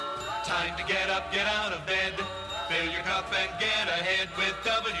Time to get up, get out of bed. Fill your cup and get ahead with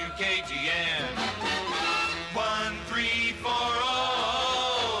WKGN. 1340.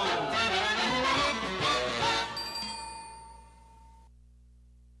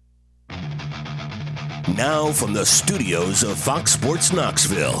 Now from the studios of Fox Sports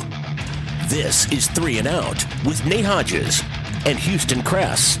Knoxville, this is 3 and Out with Nate Hodges and Houston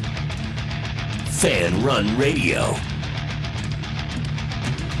Kress. Fan Run Radio.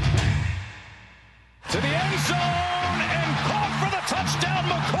 To the end zone and caught for the touchdown,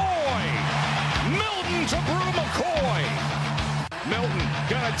 McCoy. Milton to Brew McCoy. Milton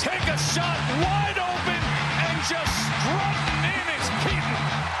gonna take a shot wide open and just strutting in is Keaton.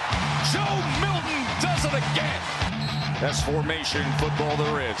 Joe Milton does it again. Best formation football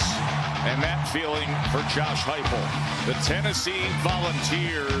there is. And that feeling for Josh Heupel. The Tennessee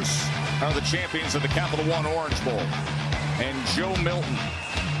Volunteers are the champions of the Capital One Orange Bowl. And Joe Milton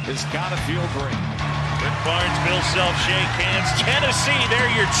has got to feel great. Rick Barnes, Bill Self shake hands. Tennessee, they're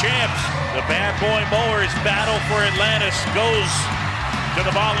your champs. The Bad Boy Mowers battle for Atlantis goes to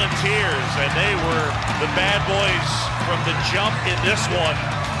the Volunteers, and they were the bad boys from the jump in this one.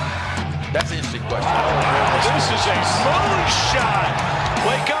 That's an interesting question. This is a smooth shot.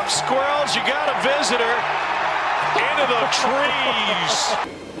 Wake up, squirrels. You got a visitor into the trees.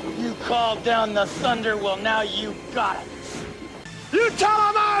 You called down the thunder. Well, now you got it. You tell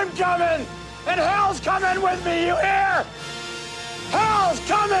them I'm coming, and hell's coming with me, you hear? Hell's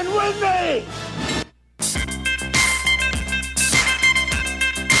coming with me!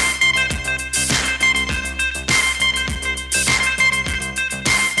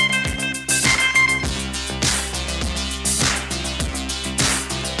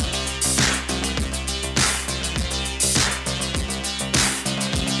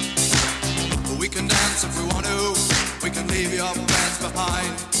 We can dance if we want to. We can leave your friends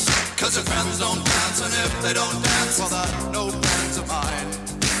behind. Cause your friends don't dance, and if they don't dance, well, they're no friends of mine.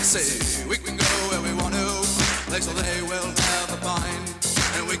 Say, we can go where we want to, place where they will never find.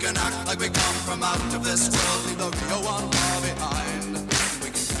 And we can act like we come from out of this world, leave the real one far behind. We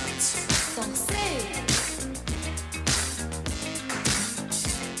can dance. Don't say.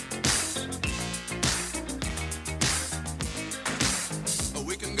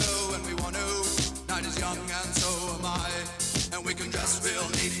 We can go when we want to, night is young and so am I. And we can dress real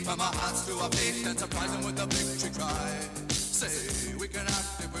neat from our hats to our feet and surprise them with a victory cry. Say, we can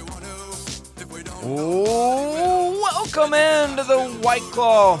act if we want to, if we don't. Welcome into the White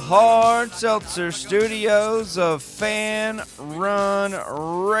Claw Hard Seltzer Studios of Fan Run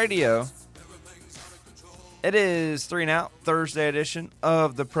Radio. It is 3 and Out, Thursday edition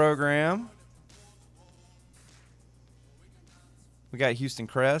of the program. We got Houston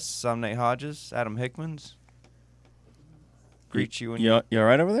Kress. I'm Nate Hodges. Adam Hickmans. Greet you when you all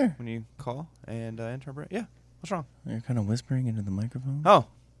right over there? when you call and enter break. Yeah. What's wrong? You're kind of whispering into the microphone. Oh,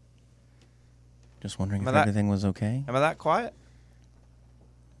 Just wondering Am if I that- everything was okay. am I that quiet?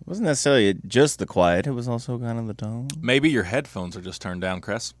 It wasn't necessarily just the quiet. It was also kind of the tone. Maybe your headphones are just turned down,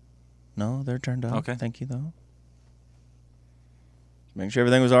 Kress. No, they're turned on. Okay. Thank you, though. Make sure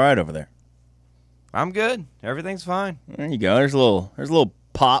everything was all right over there. I'm good. Everything's fine. There you go. There's a little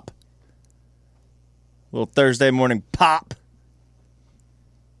pop. Little Thursday morning pop.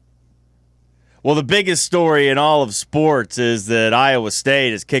 Well, the biggest story in all of sports is that Iowa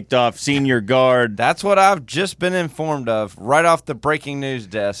State has kicked off senior guard. That's what I've just been informed of right off the breaking news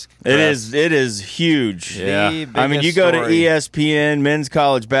desk. It is huge. Yeah. I mean, you go to story. ESPN men's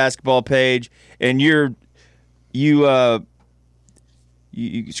college basketball page, and you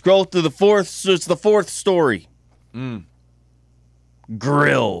scroll to the fourth. So it's the fourth story.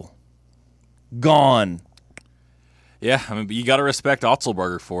 Grill gone. Yeah, I mean, but you got to respect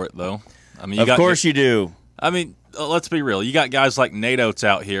Otzelberger for it, though. I mean, Of course you do. I mean, let's be real. You got guys like Nate Oates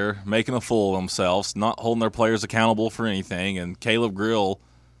out here making a fool of themselves, not holding their players accountable for anything, and Caleb Grill.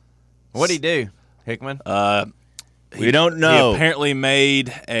 What'd he do, Hickman? We don't know. He apparently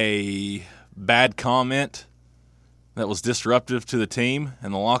made a bad comment that was disruptive to the team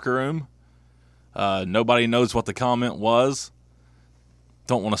in the locker room. Nobody knows what the comment was.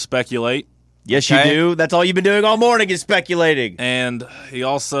 Don't want to speculate. Yes, Okay. you do. That's all you've been doing all morning is speculating. And he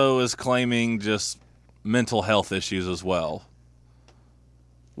also is claiming just mental health issues as well,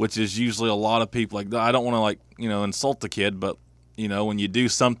 which is usually a lot of people. Like, I don't want to insult the kid, but when you do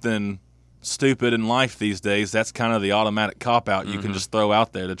something stupid in life these days, that's kind of the automatic cop out you can just throw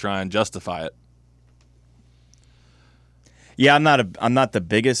out there to try and justify it. Yeah, I'm not the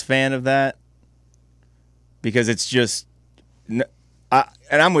biggest fan of that because it's just,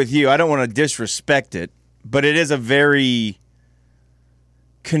 and I'm with you. I don't want to disrespect it, but it is a very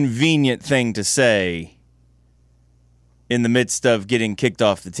convenient thing to say in the midst of getting kicked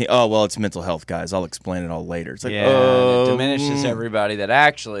off the team. Oh, well, it's mental health, guys. I'll explain it all later. It's like, it diminishes everybody that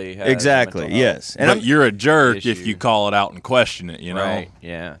actually has exactly, mental yes. And but you're a jerk issue. if you call it out and question it, you know? Right,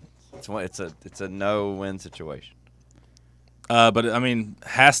 yeah. It's a no-win situation. But, I mean,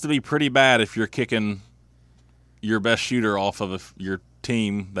 has to be pretty bad if you're kicking your best shooter off of your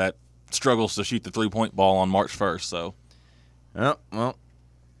team that struggles to shoot the three-point ball on March 1st, so. Oh, well.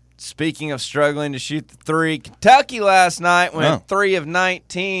 Speaking of struggling to shoot the three, Kentucky last night went 3 of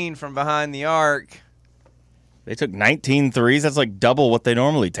 19 from behind the arc. They took 19 threes. That's like double what they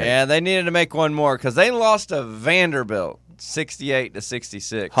normally take. Yeah, they needed to make one more because they lost to Vanderbilt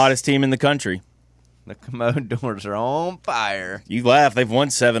 68-66. Hottest team in the country. The Commodores are on fire. You laugh. They've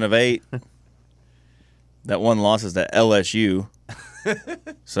won 7 of 8. That one loss is to LSU.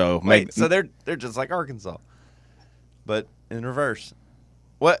 So so they're just like Arkansas, but in reverse.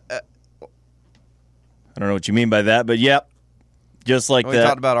 What? I don't know what you mean by that, but yep, just like we that. We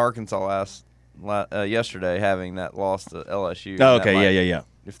talked about Arkansas yesterday having that loss to LSU. Oh, okay, yeah.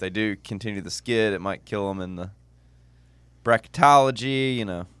 If they do continue the skid, it might kill them in the bracketology,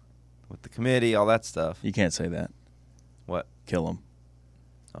 with the committee, all that stuff. You can't say that. What? Kill them.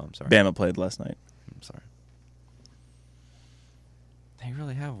 Oh, I'm sorry. Bama played last night. I'm sorry. They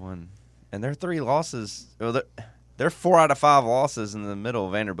really have one. And their 3 losses, they're 4 out of 5 losses in the middle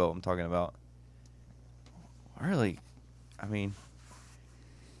of Vanderbilt I'm talking about. Really,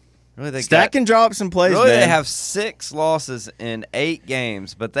 they Stack and drop some plays, really, man. they have 6 losses in 8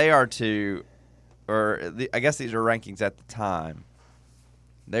 games, but they are I guess these are rankings at the time.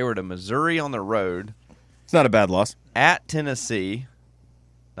 They were to Missouri on the road. It's not a bad loss. At Tennessee.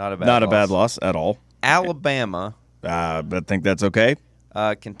 Not a bad loss at all. Alabama. I think that's okay.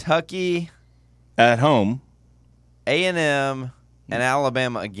 Kentucky. At home. A&M and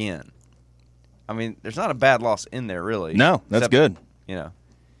Alabama again. There's not a bad loss in there, really. No, that's good. Yeah,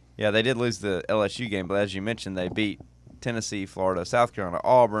 they did lose the LSU game, but as you mentioned, they beat Tennessee, Florida, South Carolina,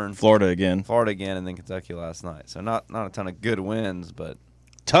 Auburn. Florida again, and then Kentucky last night. So not a ton of good wins, but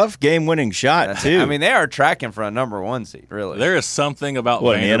tough game-winning shot, too. They are tracking for a number 1 seed, really. There is something about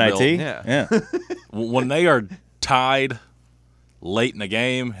Vanderbilt. NIT? Yeah. When they are tied late in the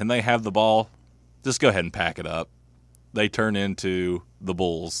game and they have the ball, just go ahead and pack it up. They turn into the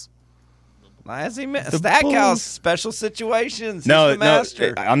Bulls. As he meant, Stackhouse, special situations. No, He's the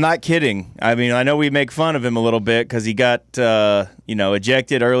master. I'm not kidding. I know we make fun of him a little bit because he got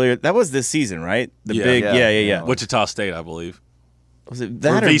ejected earlier. That was this season, right? Yeah. Wichita State, I believe. Was it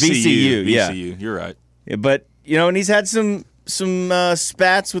that or VCU? Yeah, VCU. You're right. Yeah, but and he's had some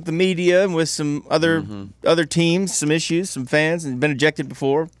spats with the media and with some other teams, some issues, some fans, and been ejected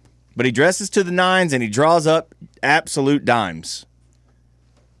before. But he dresses to the nines and he draws up absolute dimes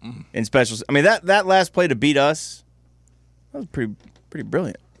in specials. That last play to beat us, that was pretty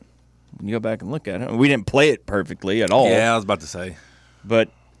brilliant. When you go back and look at it, we didn't play it perfectly at all. Yeah, I was about to say. But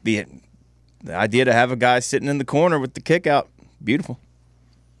the idea to have a guy sitting in the corner with the kick out, beautiful.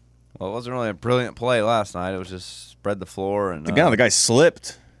 Well, it wasn't really a brilliant play last night. It was just spread the floor and the guy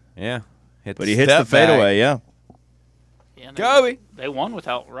slipped. Yeah, but he hits the fadeaway. Yeah. Kobe. They won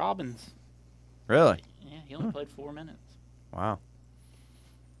without Robbins. Really? Yeah, he only played 4 minutes. Wow.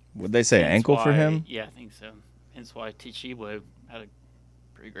 Would they say ankle for him? Yeah, I think so. Hence why Tichibo had a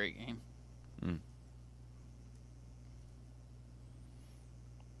pretty great game.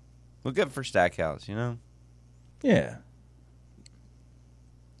 Well, good for Stackhouse, Yeah.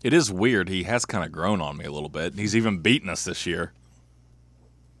 It is weird. He has kind of grown on me a little bit. He's even beaten us this year.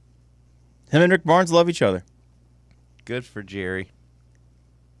 Him and Rick Barnes love each other. Good for Jerry.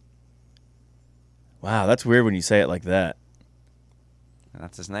 Wow, that's weird when you say it like that.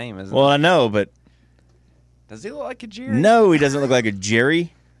 That's his name, isn't it? Well, I know, but... Does he look like a Jerry? No, he doesn't look like a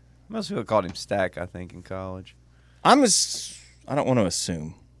Jerry. Most people called him Stack, I think, in college. I don't want to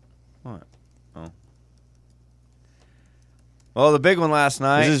assume. What? Oh. Well, the big one last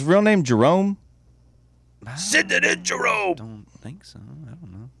night... Is his real name Jerome? Sidney Jerome! I don't think so. I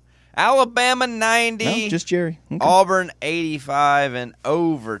don't know. Alabama 90. No, just Jerry. Okay. Auburn 85 in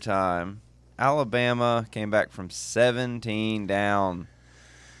overtime. Alabama came back from 17 down.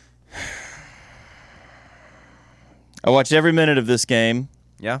 I watched every minute of this game.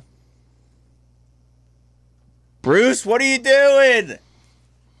 Yeah. Bruce, what are you doing?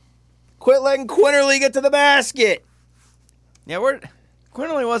 Quit letting Quinterly get to the basket. Yeah,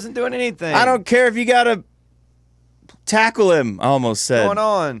 Quinterly wasn't doing anything. I don't care if you got to tackle him, I almost said. What's going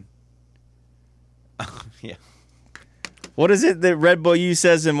on? Yeah. What is it that Red Bull U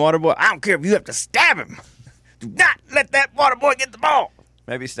says in Waterboy? I don't care if you have to stab him. Do not let that Waterboy get the ball.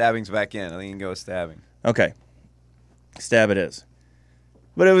 Maybe stabbing's back in. I think you can go with stabbing. Okay. Stab it is.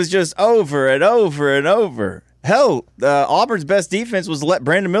 But it was just over and over and over. Hell, Auburn's best defense was to let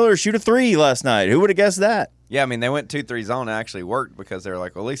Brandon Miller shoot a 3 last night. Who would have guessed that? Yeah, I mean, they went 2-3 zone and it actually worked because they were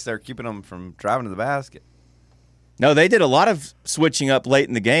like, well, at least they're keeping them from driving to the basket. No, they did a lot of switching up late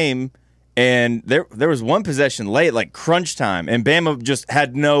in the game, and there was one possession late, like crunch time, and Bama just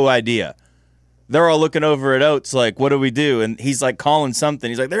had no idea. They're all looking over at Oates like, what do we do? And he's like calling something.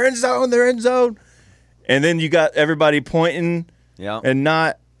 He's like, they're in zone. And then you got everybody pointing and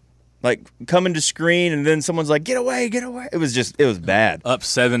not like coming to screen, and then someone's like, get away. It was bad. Up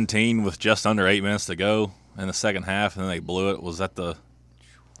 17 with just under 8 minutes to go in the second half, and then they blew it. Was that the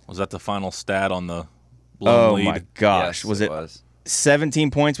final stat on the blown lead? Oh, my gosh. Yes, it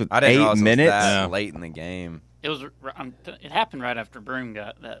 17 points with 8 minutes? Late in the game. It happened right after Broom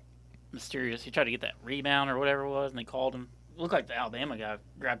got that mysterious. He tried to get that rebound or whatever it was, and they called him. It looked like the Alabama guy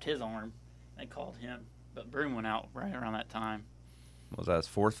grabbed his arm. They called him, but Broom went out right around that time. Was that his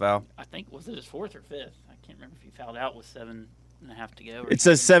 4th foul? I think, was it his 4th or 5th? I can't remember if he fouled out with 7.5 to go. It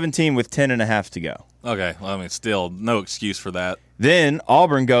says 17 with 10.5 to go. Okay, well, I mean, still no excuse for that. Then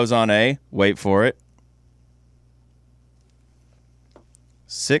Auburn goes on wait for it,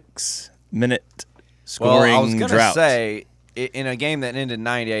 6-minute scoring Well, I was going to drought. say, in a game that ended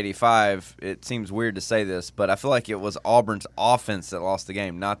 90-85, it seems weird to say this, but I feel like it was Auburn's offense that lost the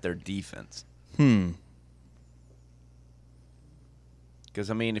game, not their defense. Because,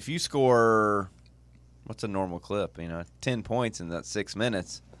 I mean, if you score, what's a normal clip? 10 points in that 6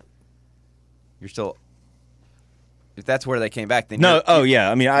 minutes, you're still, if that's where they came back, then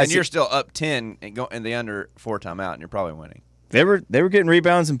you're still up 10 and go in the under 4 timeout, and you're probably winning. They were getting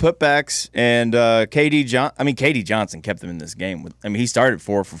rebounds and putbacks, and KD Johnson kept them in this game. He started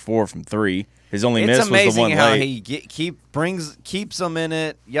 4 for 4 from 3. His only miss was the one late. It's amazing how he keeps them in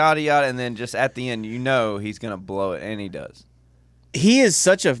it, yada yada, and then just at the end, he's going to blow it, and he does. He is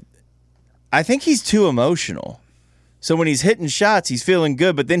I think he's too emotional. So when he's hitting shots, he's feeling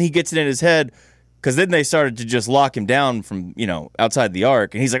good, but then he gets it in his head because then they started to just lock him down from, outside the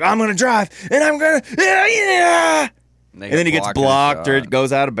arc. And he's like, I'm going to drive, and I'm going to, yeah. And then he gets blocked, or it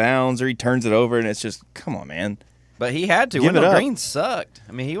goes out of bounds, or he turns it over, and it's just, come on, man. But he had to. Wendell Green sucked.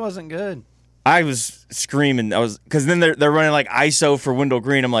 He wasn't good. I was screaming. Because then they're running like ISO for Wendell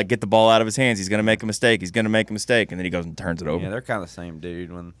Green. I'm like, get the ball out of his hands. He's going to make a mistake. And then he goes and turns it over. Yeah, they're kind of the same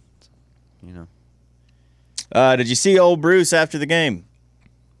dude when, Did you see old Bruce after the game?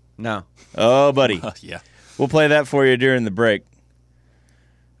 No. Oh, buddy. Yeah. We'll play that for you during the break.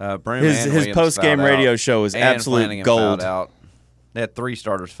 His post-game radio show was absolute gold. They had 3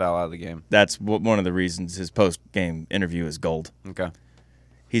 starters foul out of the game. That's one of the reasons his post-game interview is gold. Okay.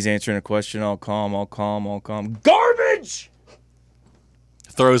 He's answering a question, all calm. Garbage!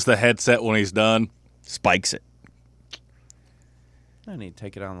 Throws the headset when he's done. Spikes it. I need to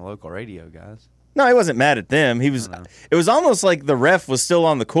take it on the local radio, guys. No, he wasn't mad at them. It was almost like the ref was still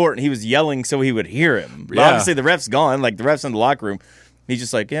on the court, and he was yelling so he would hear him. Yeah. Obviously, the ref's gone. Like, the ref's in the locker room. He's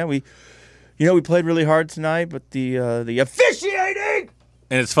just like, yeah, we played really hard tonight, but the officiating.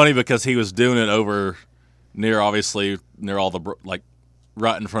 And it's funny because he was doing it over near all the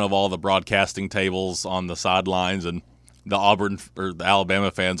right in front of all the broadcasting tables on the sidelines, and the Auburn or the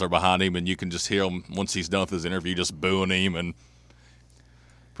Alabama fans are behind him, and you can just hear him once he's done with his interview, just booing him, and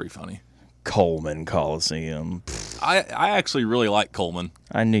pretty funny. Coleman Coliseum. I actually really like Coleman.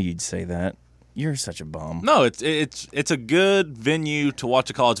 I knew you'd say that. You're such a bum. No, it's a good venue to watch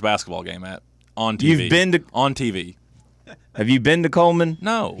a college basketball game at on TV. You've been to on TV. Have you been to Coleman?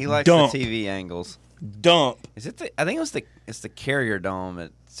 No. He likes the TV angles. Dump. Is it I think it's the Carrier Dome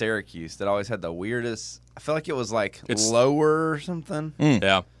at Syracuse that always had the weirdest. I feel like it was it's lower or something.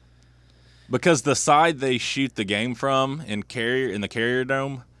 Yeah. Because the side they shoot the game from in the Carrier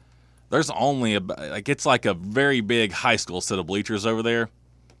Dome, there's only it's like a very big high school set of bleachers over there.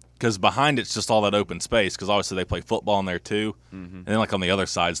 Because behind it's just all that open space. Because obviously they play football in there too, and then on the other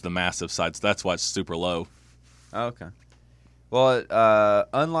side's the massive side. So that's why it's super low. Oh, okay. Well,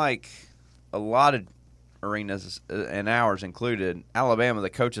 unlike a lot of arenas and ours included, Alabama, the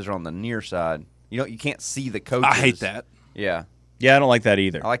coaches are on the near side. You can't see the coaches. I hate that. Yeah. Yeah, I don't like that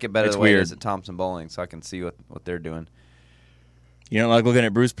either. I like it better the way it is at Thompson Bowling, so I can see what they're doing. You don't like looking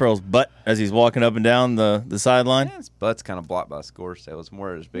at Bruce Pearl's butt as he's walking up and down the sideline? Yeah, his butt's kind of blocked by scores, so it's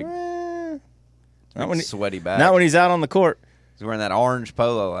more his big sweaty back. Not when he's out on the court. He's wearing that orange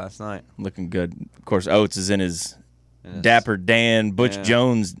polo last night. Looking good. Of course, Oates is in his Dapper Dan Butch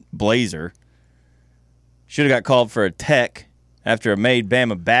Jones blazer. Should have got called for a tech after a made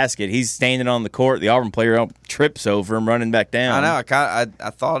Bama basket. He's standing on the court. The Auburn player trips over him, running back down. I know. I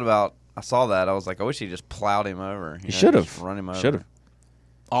thought about. I saw that. I was like, I wish he just plowed him over. He should have run him over. Should have.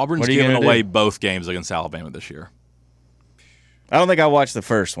 Auburn's given away both games against Alabama this year. I don't think I watched the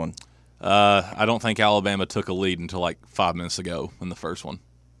first one. I don't think Alabama took a lead until like 5 minutes ago in the first one.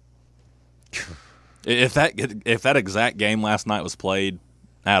 If that exact game last night was played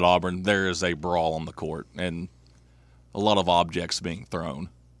at Auburn, there is a brawl on the court and a lot of objects being thrown.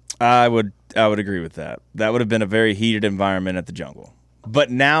 I would agree with that. That would have been a very heated environment at the Jungle.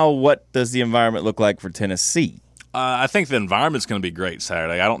 But now, what does the environment look like for Tennessee? I think the environment's going to be great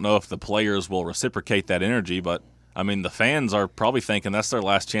Saturday. I don't know if the players will reciprocate that energy, but I mean the fans are probably thinking that's their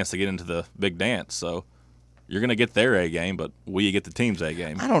last chance to get into the big dance. So you're going to get their A game, but will you get the team's A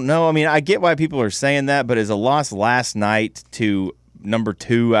game? I don't know. I mean, I get why people are saying that, but is a loss last night to number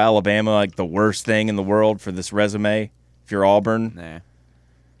 2 Alabama like the worst thing in the world for this resume? If you're Auburn, nah.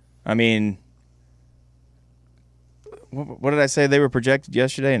 I mean, what did I say? They were projected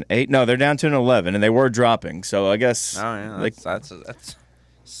yesterday an 8. No, they're down to an 11, and they were dropping. So I guess that's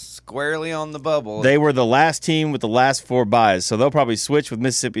squarely on the bubble. They were the last team with the last 4 buys, so they'll probably switch with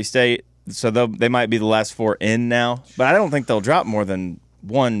Mississippi State. So they might be the last 4 in now, but I don't think they'll drop more than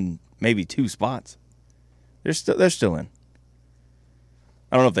 1, maybe 2 spots. They're still in.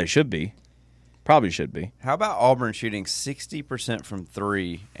 I don't know if they should be. Probably should be. How about Auburn shooting 60% from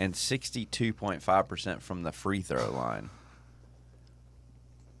 3 and 62.5% from the free throw line?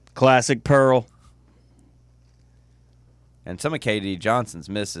 Classic Pearl. And some of KD Johnson's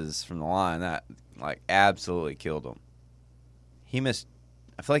misses from the line that absolutely killed him.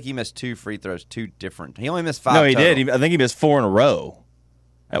 I feel like he missed 2 free throws, 2 different. He only missed 5. No, he total. did. I think he missed 4 in a row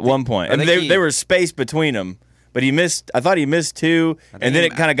at one point. And they were spaced between them, but he missed. I thought he missed 2, and then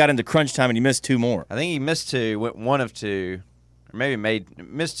it kind of got into crunch time, and he missed 2 more. I think he missed 2, went 1 of 2, or maybe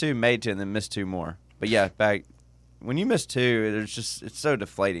missed 2, made 2, and then missed 2 more. But yeah, when you miss 2, it's so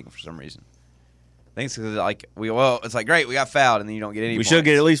deflating for some reason. I think it's because it's like great, we got fouled, and then you don't get any. We should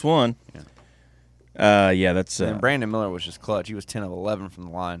get at least 1. Yeah. That's. And Brandon Miller was just clutch. He was 10 of 11 from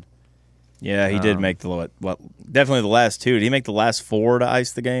the line. Yeah, he did make definitely the last 2. Did he make the last 4 to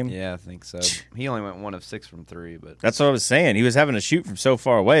ice the game? Yeah, I think so. He only went 1 of 6 from 3, but that's what I was saying. He was having to shoot from so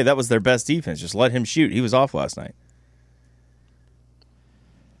far away. That was their best defense. Just let him shoot. He was off last night.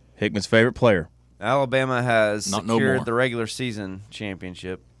 Hickman's favorite player. Alabama has secured the regular season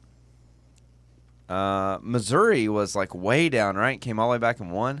championship. Missouri was way down, right? Came all the way back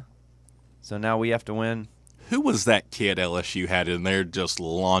and won. So now we have to win. Who was that kid LSU had in there just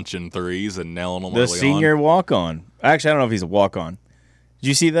launching threes and nailing them early on? The senior walk-on. Actually, I don't know if he's a walk-on. Did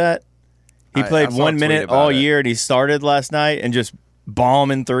you see that? He played 1 minute all year, and he started last night and just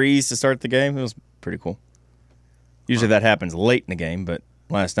bombing threes to start the game. It was pretty cool. Usually that happens late in the game, but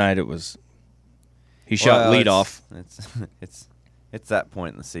last night he shot leadoff. It's that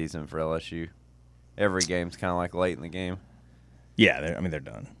point in the season for LSU. Every game's kind of like late in the game. Yeah, they're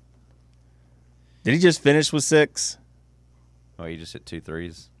done. Did he just finish with 6? Oh, he just hit 2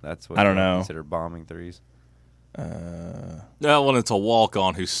 threes. That's what I don't know. Consider bombing threes. No, when it's a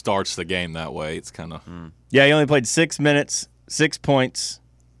walk-on who starts the game that way, it's kind of. Yeah, he only played 6 minutes, 6 points,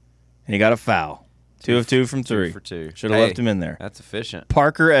 and he got a foul. 2 of 2 from 3. 2 for 2. Should have left him in there. That's efficient.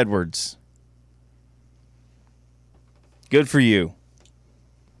 Parker Edwards. Good for you.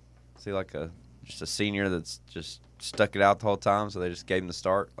 Is he just a senior that's just stuck it out the whole time, so they just gave him the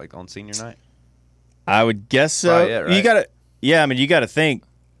start on senior night? I would guess so. It, right? You got to think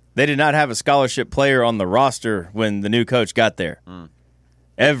they did not have a scholarship player on the roster when the new coach got there.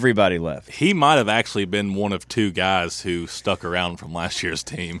 Everybody left. He might have actually been one of 2 guys who stuck around from last year's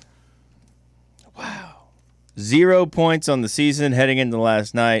team. Wow. 0 points on the season heading into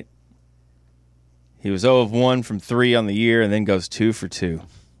last night. He was 0 of 1 from 3 on the year and then goes 2 for 2.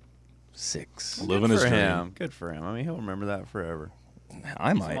 6. Living his dream. Good for him. I mean, he'll remember that forever.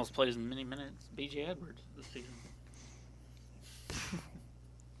 I might. He's almost played as many minutes B.J. Edwards this season.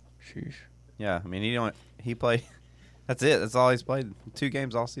 Sheesh. Yeah, I mean, he played. That's it. That's all he's played. 2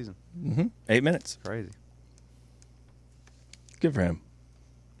 games all season. 8 minutes. Crazy. Good for him.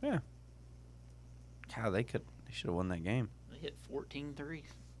 Yeah. God, they should have won that game. They hit 14 threes.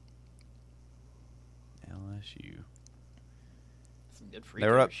 LSU. Some good free They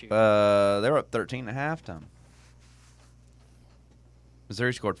were up. shoot. They were up 13 at halftime.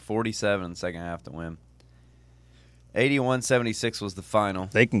 Missouri scored 47 in the second half to win. 81-76 was the final.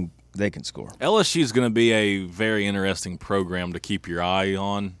 They can score. LSU is going to be a very interesting program to keep your eye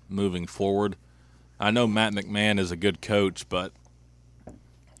on moving forward. I know Matt McMahon is a good coach, but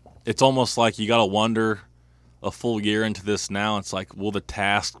it's almost like you got to wonder, a full year into this now, it's like, will the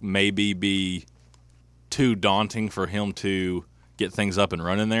task maybe be too daunting for him to get things up and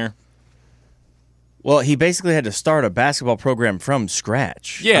running there? Well, he basically had to start a basketball program from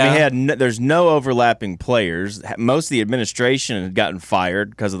scratch. Yeah. I mean, there's no overlapping players. Most of the administration had gotten fired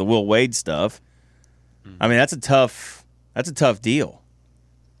because of the Will Wade stuff. I mean, that's a tough deal.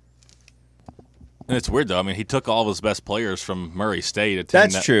 And it's weird, though. I mean, he took all of his best players from Murray State, a team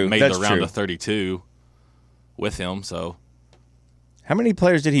That's that true. made That's the round true. of 32 with him. So How many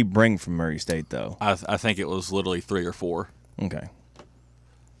players did he bring from Murray State, though? I think it was literally 3 or 4. Okay.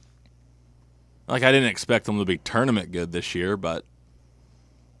 Like, I didn't expect them to be tournament good this year, but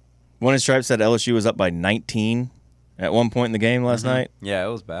One in Stripes said LSU was up by 19 at one point in the game last night. Yeah, it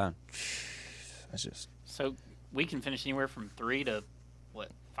was bad. That's just So we can finish anywhere from 3 to,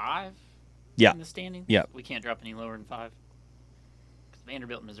 5? Yeah. In the standings? Yeah. We can't drop any lower than 5? Because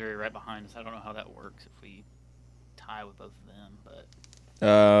Vanderbilt and Missouri are right behind us. I don't know how that works if we tie with both of them,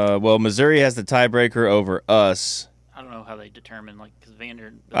 but well, Missouri has the tiebreaker over us. I don't know how they determine, because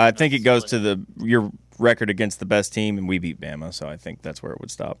Vanderbilt. I think it goes to your record against the best team, and we beat Bama, so I think that's where it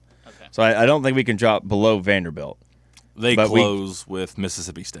would stop. Okay. So I don't think we can drop below Vanderbilt. they But close with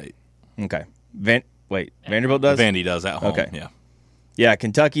Mississippi State. Okay. Vanderbilt does? Vandy does at home. Okay. Yeah. Yeah,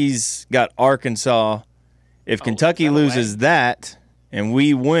 Kentucky's got Arkansas. If Kentucky is that loses away? that and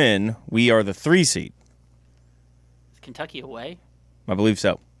we win, we are the 3 seed. Is Kentucky away? I believe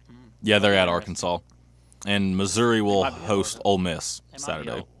so. Yeah, they're at Arkansas. And Missouri will might be host over. Ole Miss They might be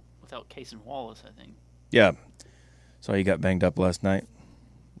Saturday. out without Case and Wallace, I think. Yeah. So he got banged up last night.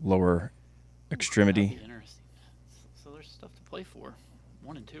 Lower That'd extremity. be interesting. So there's stuff to play for.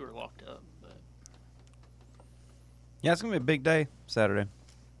 1 and 2 are locked up, but Yeah, it's going to be a big day Saturday.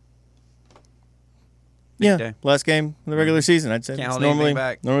 Yeah. day. Last game of the regular season, I'd say. Can't It's hold anything normally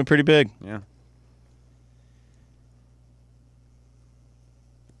back. normally pretty big. Yeah.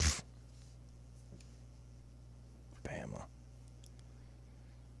 Bama.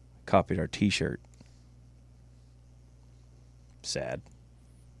 Copied our T-shirt. Sad.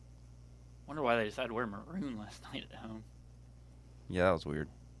 wonder why they decided to wear maroon last night at home. Yeah, that was weird.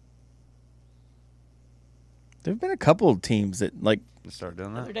 There have been a couple of teams that, like, They started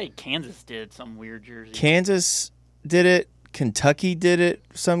doing The other that. day, Kansas did some weird jersey. Kansas did it. Kentucky did it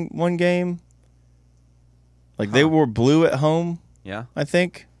one game. Like, they wore blue at home, Yeah. I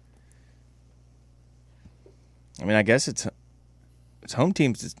think. I mean, I guess it's home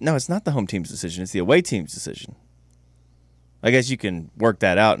team's. No, it's not the home team's decision. It's the away team's decision. I guess you can work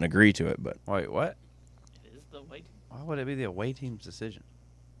that out and agree to it, but Wait, what? It is the way. Why would it be the away team's decision?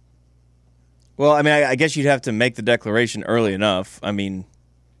 well, I mean, I guess you'd have to make the declaration early enough. I mean,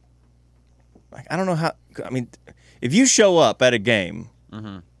 like, I don't know how. I mean, if you show up at a game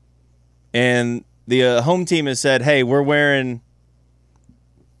and the home team has said, "Hey, we're wearing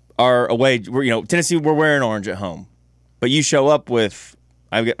our away. Tennessee, we're wearing orange at home," but you show up with.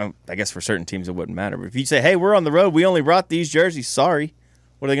 I guess for certain teams it wouldn't matter. But if you say, "Hey, we're on the road. We only brought these jerseys. Sorry,"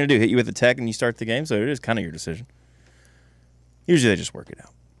 what are they going to do? Hit you with a tech and you start the game? So it is kind of your decision. Usually they just work it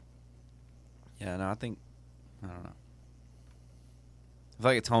out. Yeah, no, I don't know. I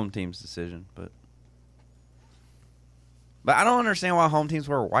feel like it's home team's decision, but I don't understand why home teams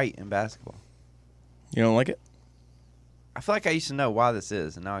wear white in basketball. You don't like it? I feel like I used to know why this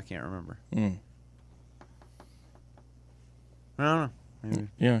is, and now I can't remember. Mm. I don't know. Maybe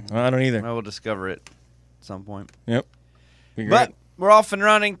Yeah, I don't either. we'll discover it at some point. Yep. Be But great. we're off and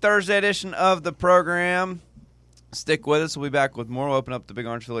running. Thursday edition of the program. Stick with us. We'll be back with more. We'll open up the Big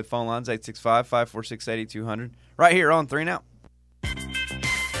Orange Philly phone lines, 865-546-8200, right here on 3 and Out.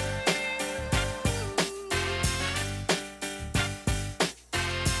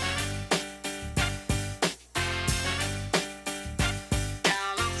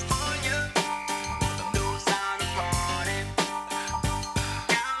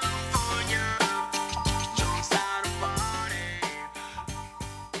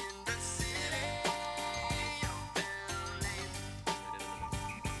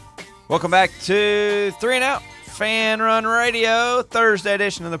 Welcome back to 3 and Out, Fan Run Radio, Thursday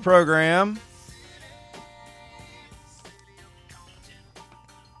edition of the program.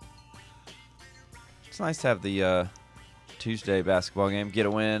 It's nice to have the Tuesday basketball game, get a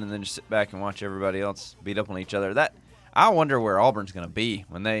win, and then just sit back and watch everybody else beat up on each other. I wonder where Auburn's going to be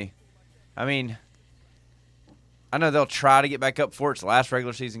when I know they'll try to get back up for it. It's the last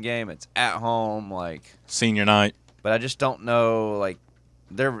regular season game. It's at home, Senior night. but I just don't know.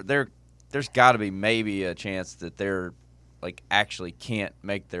 There's got to be maybe a chance that they're actually can't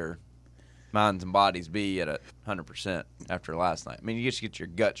make their minds and bodies be at 100% after last night. I mean, you just get your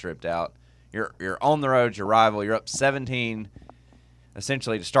guts ripped out. You're on the road, your rival. You're up 17,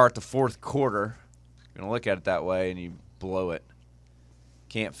 essentially to start the fourth quarter. You're gonna look at it that way, and you blow it.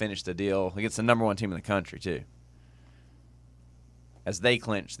 Can't finish the deal against the number one team in the country too, as they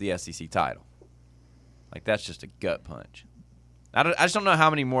clinch the SEC title. Like, that's just a gut punch. I just don't know how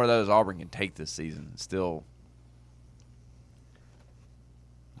many more of those Auburn can take this season. Still,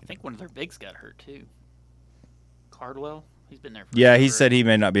 I think one of their bigs got hurt too. Cardwell, he's been there. Yeah, he said he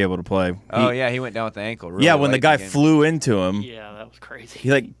may not be able to play. He went down with the ankle. Really when the late guy in game. flew into him. Yeah, that was crazy.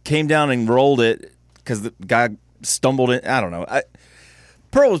 He came down and rolled it because the guy stumbled in. I don't know.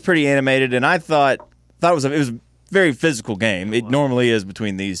 Pearl was pretty animated, and I thought it was a very physical game. It normally is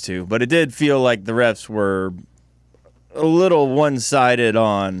between these two, but it did feel like the refs were a little one-sided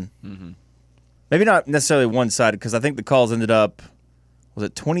on. Mm-hmm. Maybe not necessarily one-sided, because I think the calls ended up, was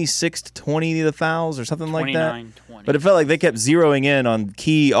it 26-20 the fouls or something like that? 29-20. But it felt like they kept zeroing in on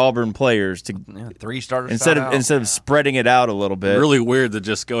key Auburn players to 3 starters instead of spreading it out a little bit. Really weird to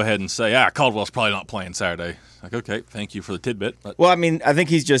just go ahead and say, Caldwell's probably not playing Saturday. Like, okay, thank you for the tidbit. But. Well, I mean, I think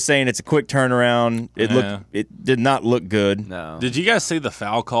he's just saying it's a quick turnaround. It did not look good. No. Did you guys see the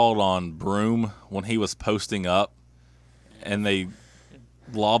foul called on Broom when he was posting up, and they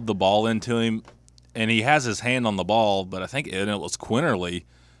lobbed the ball into him, and he has his hand on the ball, but I think it was Quinterly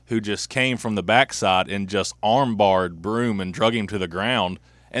who just came from the backside and just armbarred Broom and drug him to the ground,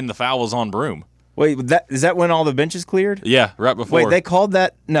 and the foul was on Broom. Wait, is that when all the benches cleared? Yeah, right before. Wait, they called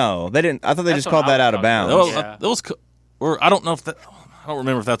that? No, they didn't. I thought they just called that out of bounds. I don't know if that. I don't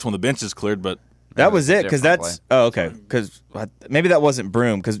remember if that's when the benches cleared, but that was it. Because that's okay. Because maybe that wasn't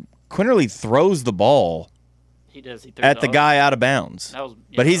Broom. Because Quinterly throws the ball. He does. He at the guy out of bounds.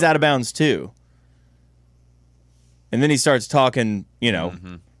 But he's out of bounds too. And then he starts talking.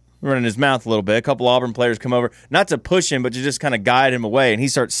 Running his mouth a little bit. A couple Auburn players come over, not to push him, but to just kind of guide him away, and he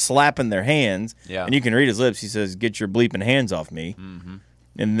starts slapping their hands. Yeah. And you can read his lips. He says, "Get your bleeping hands off me." Mm-hmm.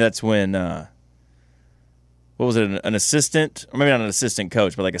 And that's when, what was it, an assistant? Or maybe not an assistant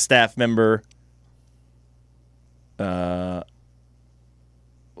coach, but like a staff member. What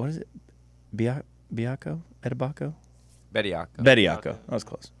is it? Bediako? Bediako. That was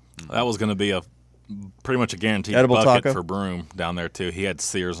close. That was going to be pretty much a guaranteed Edible bucket taco for Broom down there, too. He had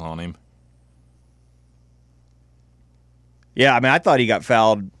Sears on him. Yeah, I mean, I thought he got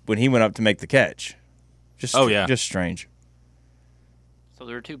fouled when he went up to make the catch. Just strange. So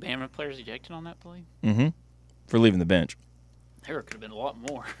there were 2 Bama players ejected on that play? Mm-hmm. For leaving the bench. There could have been a lot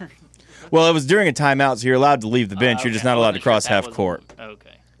more. Well, it was during a timeout, so you're allowed to leave the bench. You're just not allowed to cross half court.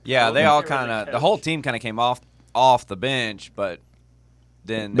 Okay. Yeah, they all the whole team kind of came off the bench, but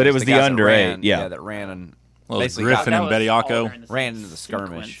then it was the under 8, that ran and basically Griffin and Bediako ran into the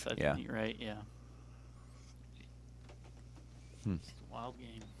skirmish. Right, yeah. Wild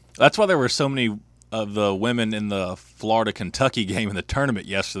game. That's why there were so many of the women in the Florida-Kentucky game in the tournament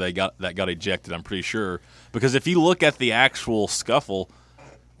yesterday that got ejected, I'm pretty sure. Because if you look at the actual scuffle,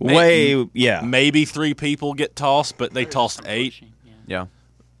 maybe 3 people get tossed, but they tossed 8. Yeah.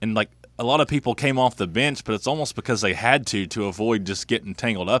 And, a lot of people came off the bench, but it's almost because they had to avoid just getting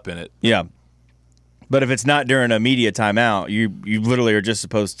tangled up in it. Yeah. But if it's not during a media timeout, you literally are just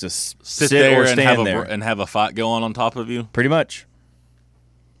supposed to sit there or stand there. And have a fight go on top of you? Pretty much.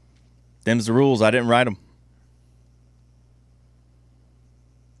 Them's the rules. I didn't write them.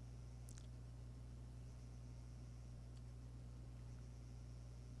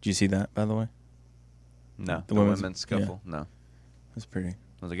 Did you see that, by the way? No. The women's scuffle? Yeah. No. That's pretty.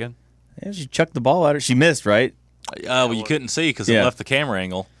 Was it good? Yeah, she chucked the ball at her. She missed, right? Well, you couldn't see because it left the camera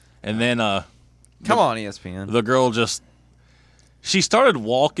angle. And then come on, ESPN. The girl she started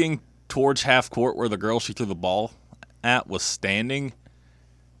walking towards half court where the girl she threw the ball at was standing.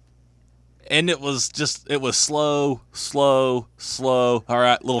 And it was slow. All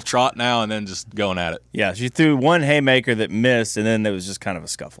right, little trot now, and then just going at it. Yeah, she threw one haymaker that missed, and then there was just kind of a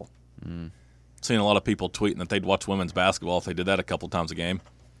scuffle. Seen a lot of people tweeting that they'd watch women's basketball if they did that a couple times a game.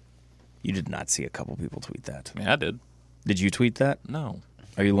 You did not see a couple people tweet that. Yeah, I did. Did you tweet that? No.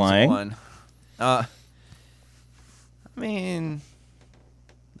 Are you lying? I mean,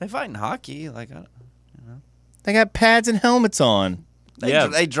 they fight in hockey. They got pads and helmets on.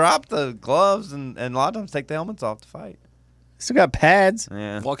 They drop the gloves and a lot of times take the helmets off to fight. Still got pads.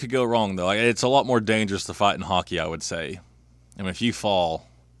 Yeah. What could go wrong, though? It's a lot more dangerous to fight in hockey, I would say. I mean, if you fall,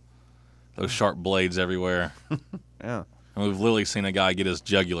 those sharp blades everywhere. Yeah. And we've literally seen a guy get his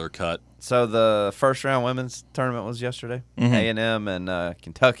jugular cut. So the first round women's tournament was yesterday. Mm-hmm. A&M and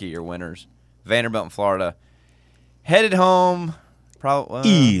Kentucky are winners. Vanderbilt and Florida headed home.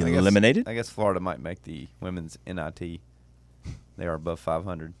 Probably eliminated. I guess Florida might make the women's NIT. They are above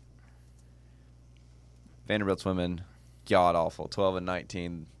 500. Vanderbilt's women, god awful.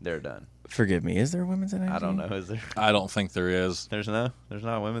 12-19, they're done. Forgive me. Is there women's NIT? I don't know. Is there? I don't think there is. There's not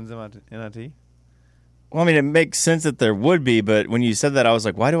a women's NIT? Well, I mean, it makes sense that there would be, but when you said that, I was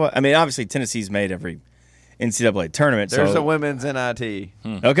like, why do I mean, obviously, Tennessee's made every NCAA tournament. There's so. a women's NIT.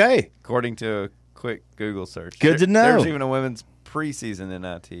 Okay. According to a quick Google search. Good to know. There's even a women's preseason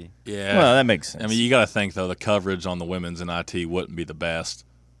NIT. Yeah. Well, that makes sense. I mean, you got to think, though, the coverage on the women's NIT wouldn't be the best.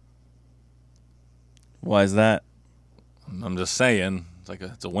 Why is that? I'm just saying.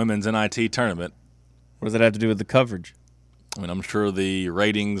 It's a women's NIT tournament. What does that have to do with the coverage? I mean, I'm sure the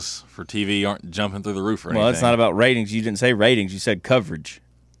ratings for TV aren't jumping through the roof or anything. Well, it's not about ratings. You didn't say ratings. You said coverage.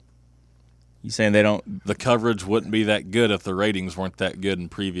 You saying they don't? The coverage wouldn't be that good if the ratings weren't that good in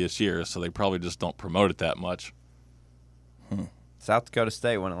previous years, so they probably just don't promote it that much. South Dakota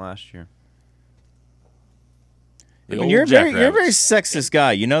State won it last year. The I mean, old you're a very Jackrabbits. sexist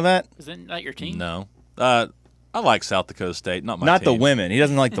guy. You know that? Isn't that your team? No. I like South Dakota State, not my Not team. the women. He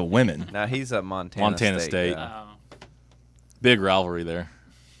doesn't like the women. Now he's a Montana State. guy. Big rivalry there.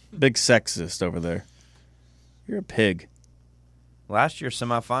 Big sexist over there. You're a pig. Last year's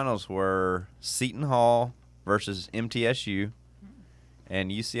semifinals were Seton Hall versus MTSU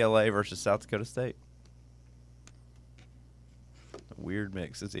and UCLA versus South Dakota State. A weird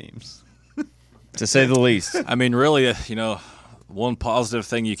mix of teams. To say the least. I mean, really, one positive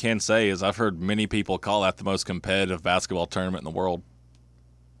thing you can say is I've heard many people call that the most competitive basketball tournament in the world.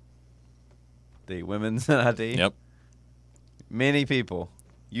 The women's NIT? Yep. Many people.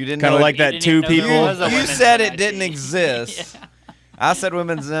 You didn't Kind know of like that two people. You said it didn't exist. Yeah. I said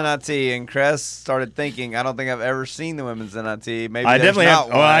women's NIT, and Cress started thinking, I don't think I've ever seen the women's NIT. Maybe I there's definitely not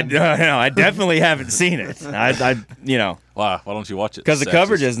have. one. I definitely haven't seen it. Why don't you watch it? Because the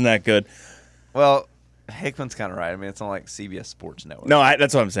coverage isn't that good. Well, Hickman's kind of right. I mean, it's on like CBS Sports Network. No,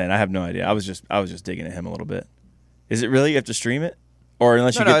 that's what I'm saying. I have no idea. I was just digging at him a little bit. Is it really? You have to stream it, or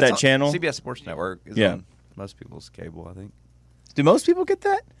unless you get that channel? CBS Sports Network is on most people's cable, I think. Do most people get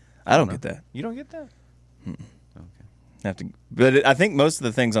that? I don't get that. You don't get that? Okay. But I think most of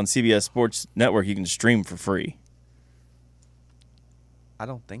the things on CBS Sports Network you can stream for free. I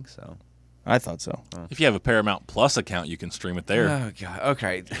don't think so. I thought so. If you have a Paramount Plus account, you can stream it there. Oh God.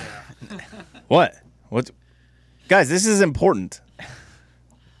 Okay. What? Guys, this is important.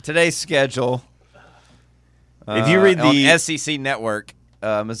 Today's schedule. If you read the on SEC Network,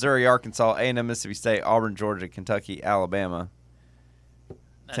 Missouri, Arkansas, A&M, Mississippi State, Auburn, Georgia, Kentucky, Alabama,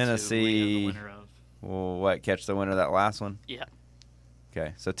 Tennessee. Well, catch the winner of that last one? Yeah.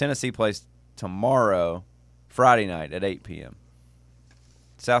 Okay, so Tennessee plays tomorrow, Friday night at 8 p.m.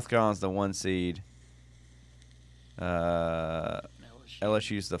 South Carolina's the 1 seed.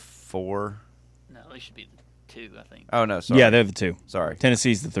 LSU's the 4. No, they should be the 2, I think. Oh, no, sorry. Yeah, they're the 2. Sorry.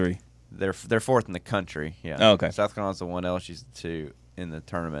 Tennessee's the 3. They're 4th in the country, yeah. Oh, okay. South Carolina's the 1, LSU's the 2 in the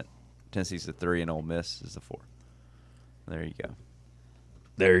tournament. Tennessee's the 3, and Ole Miss is the 4. There you go.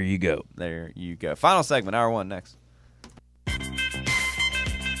 There you go. There you go. Final segment, hour 1 next.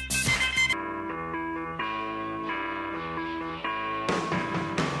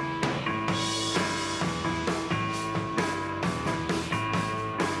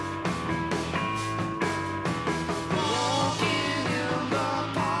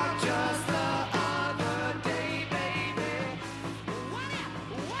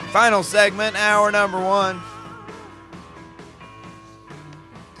 Final segment, hour number 1.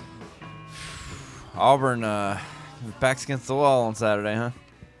 Auburn, backs against the wall on Saturday, huh?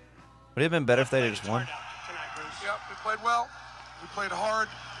 Would it have been better if they had just won? Yep, we played well. We played hard.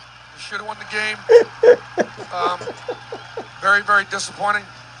 We should have won the game. Very, very disappointing.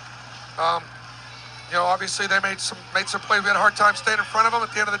 Obviously they made some plays. We had a hard time staying in front of them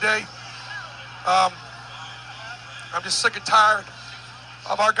at the end of the day. I'm just sick and tired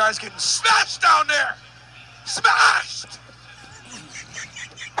of our guys getting smashed down there. Smashed!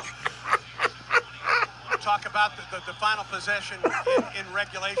 Talk about the final possession in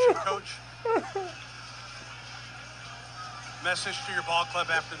regulation, Coach. Message to your ball club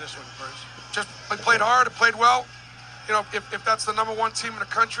after this one, Bruce. Just we played hard and played well. If that's the number 1 team in the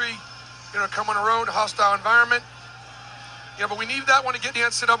country, come on the road, hostile environment. But we needed that one to get the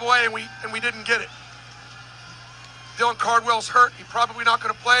NCAA, and we didn't get it. Dylan Cardwell's hurt. He's probably not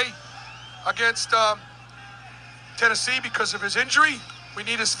going to play against Tennessee because of his injury. We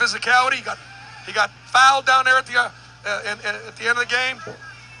need his physicality. He got fouled down there at the end of the game.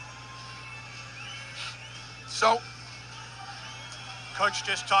 So, Coach,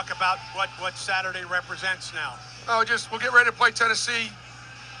 just talk about what Saturday represents now. we'll get ready to play Tennessee.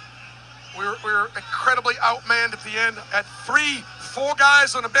 We were incredibly outmanned at the end. Had 4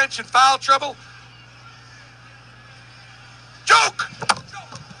 guys on the bench in foul trouble. Joke!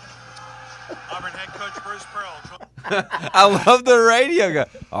 Auburn head coach Bruce Pearl. I love the radio guy.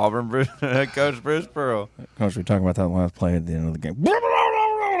 Auburn head coach Bruce Pearl. Coach, we were talking about that last play at the end of the game.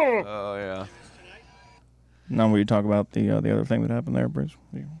 Oh, yeah. Now, will you talk about the other thing that happened there, Bruce?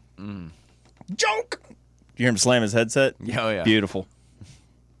 Joke! Did you hear him slam his headset? Oh, yeah. Beautiful.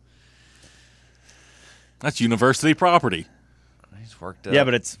 That's university property. He's worked up. Yeah,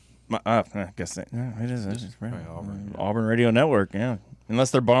 but it's I guess it is. It's Auburn Radio Network. Yeah,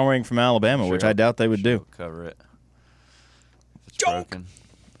 unless they're borrowing from Alabama, which I doubt they would do. Cover it. If it's Joke. broken.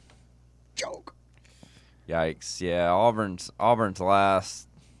 Joke. Yikes! Yeah, Auburn's last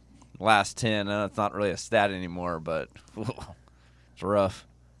 10. It's not really a stat anymore, but it's rough.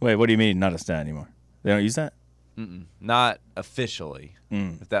 Wait, what do you mean not a stat anymore? They don't use that? Not officially,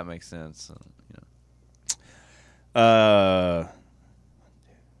 if that makes sense. I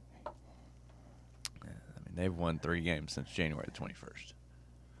mean, they've won 3 games since January the 21st.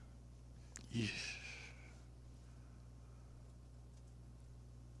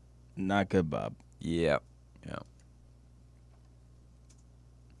 Not good, Bob. Yep.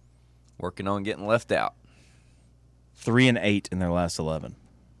 Working on getting left out. 3-8 in their last 11.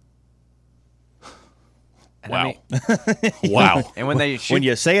 And Wow. Wow. And when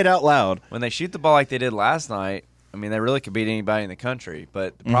you say it out loud, when they shoot the ball like they did last night, I mean, they really could beat anybody in the country.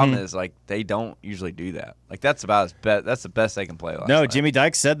 But the problem is, like, they don't usually do that. Like, that's the best they can play last night. Jimmy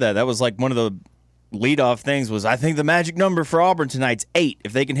Dykes said that. That was like one of the leadoff things was, I think the magic number for Auburn tonight's 8.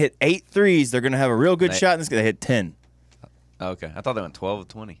 If they can hit 8 threes, they're going to have a real good shot in this game. They hit 10. Okay. I thought they went 12 of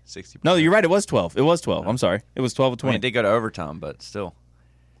 20, 60%. No, you're right. It was 12. It was 12. I'm sorry. It was 12 of 20. I mean, it did go to overtime, but still.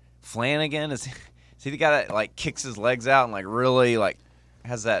 Flanagan, is he the guy that, like, kicks his legs out and, like, really, like,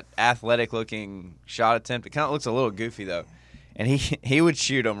 has that athletic-looking shot attempt? It kind of looks a little goofy, though. And he would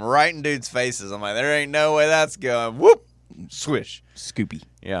shoot them right in dudes' faces. I'm like, there ain't no way that's going. Whoop! Swish. Scoopy.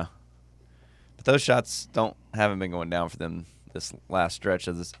 Yeah. But those shots haven't been going down for them this last stretch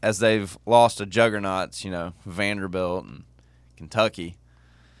as they've lost to juggernauts, Vanderbilt and Kentucky.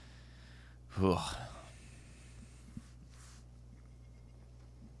 Whew.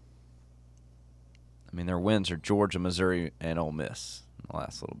 I mean, their wins are Georgia, Missouri, and Ole Miss in the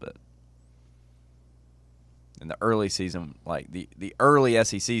last little bit. In the early season, like the early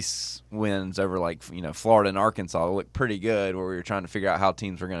SEC wins over, like, Florida and Arkansas looked pretty good, where we were trying to figure out how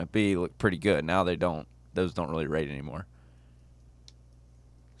teams were going to be, looked pretty good. Now they don't. Those don't really rate anymore.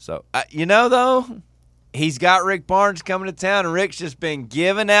 So, though, he's got Rick Barnes coming to town, and Rick's just been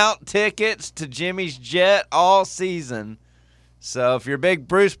giving out tickets to Jimmy's Jet all season. So if you're a big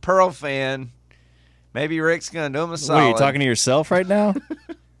Bruce Pearl fan, maybe Rick's going to do him a solid. What, are you talking to yourself right now?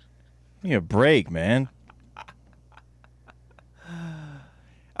 Give me a break, man.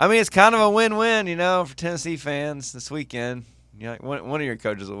 I mean, it's kind of a win-win, for Tennessee fans this weekend. One of your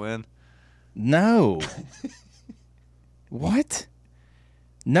coaches will win. No. What?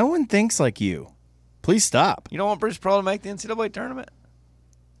 No one thinks like you. Please stop. You don't want Bruce Pearl to make the NCAA tournament?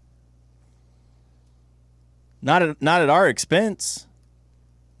 Not at our expense.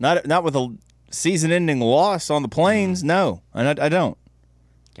 Not with a season-ending loss on the Plains. No, I don't.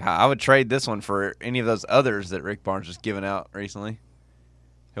 I would trade this one for any of those others that Rick Barnes was giving out recently.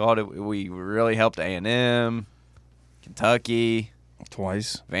 We really helped A&M, Kentucky.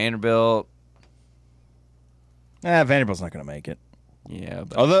 Twice. Vanderbilt. Vanderbilt's not going to make it. Yeah.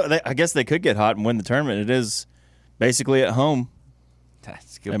 But although I guess they could get hot and win the tournament. It is basically at home.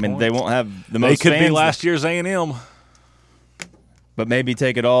 That's a good point. I mean, they won't have the They most could fans be last year's A&M. But maybe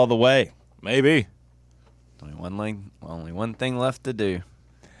take it all the way. Maybe. Only one thing left to do.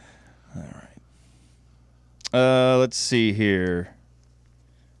 All right. Let's see here.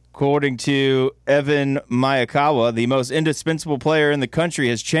 According to Evan Miyakawa, the most indispensable player in the country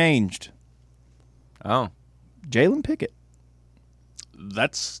has changed. Oh. Jalen Pickett.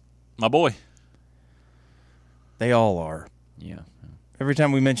 That's my boy. They all are. Yeah. Every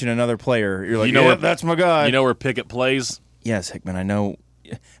time we mention another player, you're like, that's my guy. You know where Pickett plays? Yes, Hickman, I know.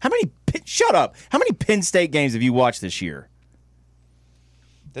 Shut up. How many Penn State games have you watched this year?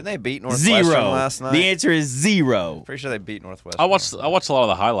 Didn't they beat Northwestern 0 last night? The answer is 0. Pretty sure they beat Northwestern. I watched a lot of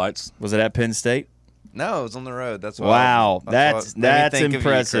the highlights. Was it at Penn State? No, it was on the road. That's why. Wow, that's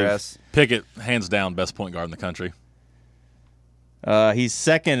impressive. Pickett, hands down, best point guard in the country. He's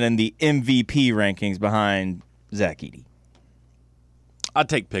second in the MVP rankings behind Zach Edey. I'd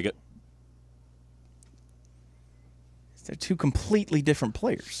take Pickett. They're two completely different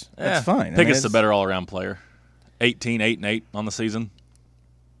players. That's fine. Pickett's the better all-around player. 18, 8-8 on the season.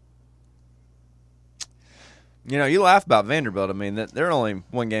 You laugh about Vanderbilt. I mean, they're only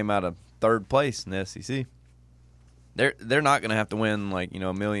one game out of third place in the SEC. They're not going to have to win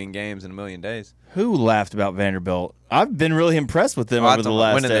a million games in a million days. Who laughed about Vanderbilt? I've been really impressed with them over the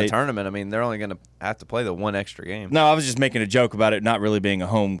last winning 8. the tournament. I mean, they're only going to have to play the one extra game. No, I was just making a joke about it not really being a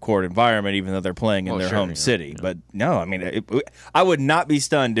home court environment, even though they're playing in their home city. But no, I mean, I would not be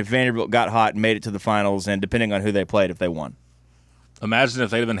stunned if Vanderbilt got hot and made it to the finals, and depending on who they played, if they won. Imagine if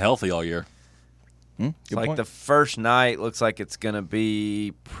they'd have been healthy all year. It's like the first night looks like it's going to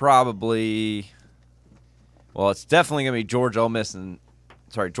be probably – well, it's definitely going to be Georgia, Ole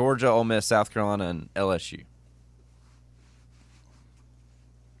Miss, South Carolina, and LSU.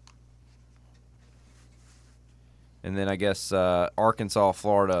 And then I guess Arkansas,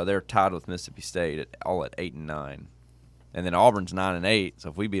 Florida, they're tied with Mississippi State all at 8 and 9. And then Auburn's 9 and 8. So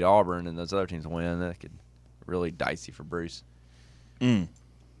if we beat Auburn and those other teams win, that could really dicey for Bruce.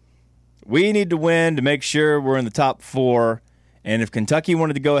 We need to win to make sure we're in the top 4. And if Kentucky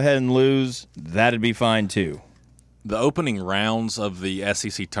wanted to go ahead and lose, that'd be fine too. The opening rounds of the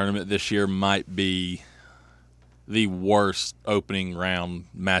SEC tournament this year might be the worst opening round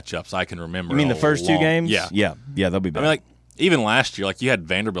matchups I can remember. You mean the first 2 games? Yeah. Yeah, they'll be bad. I mean, even last year, you had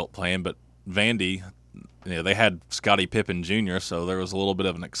Vanderbilt playing, but Vandy, they had Scottie Pippen Jr., so there was a little bit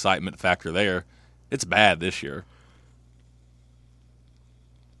of an excitement factor there. It's bad this year.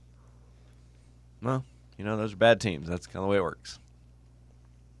 Well, those are bad teams. That's kind of the way it works.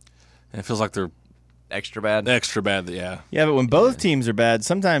 And it feels like they're extra bad. Yeah. Yeah, but when both teams are bad,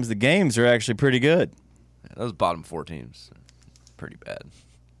 sometimes the games are actually pretty good. Yeah, those bottom 4 teams, pretty bad.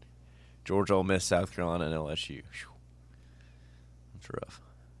 Georgia, Ole Miss, South Carolina, and LSU. That's rough.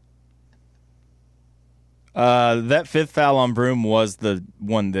 That 5th foul on Broome was the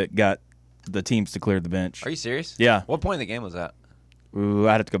one that got the teams to clear the bench. Are you serious? Yeah. What point in the game was that? Ooh,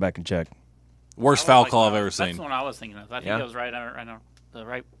 I'd have to go back and check. Worst foul call I've ever seen. That's the one I was thinking of. I think it was right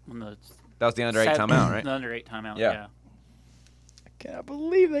when the. That was the under 8 timeout, right? The under 8 timeout. Yeah. I cannot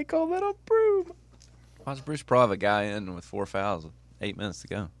believe they called that on Broome. Why does Bruce Pro have a guy in with 4 fouls with 8 minutes to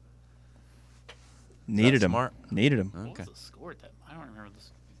go? Needed him. Smart? Needed him. What was the score at that? I don't remember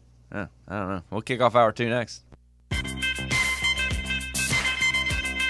this. Yeah, I don't know. We'll kick off hour 2 next.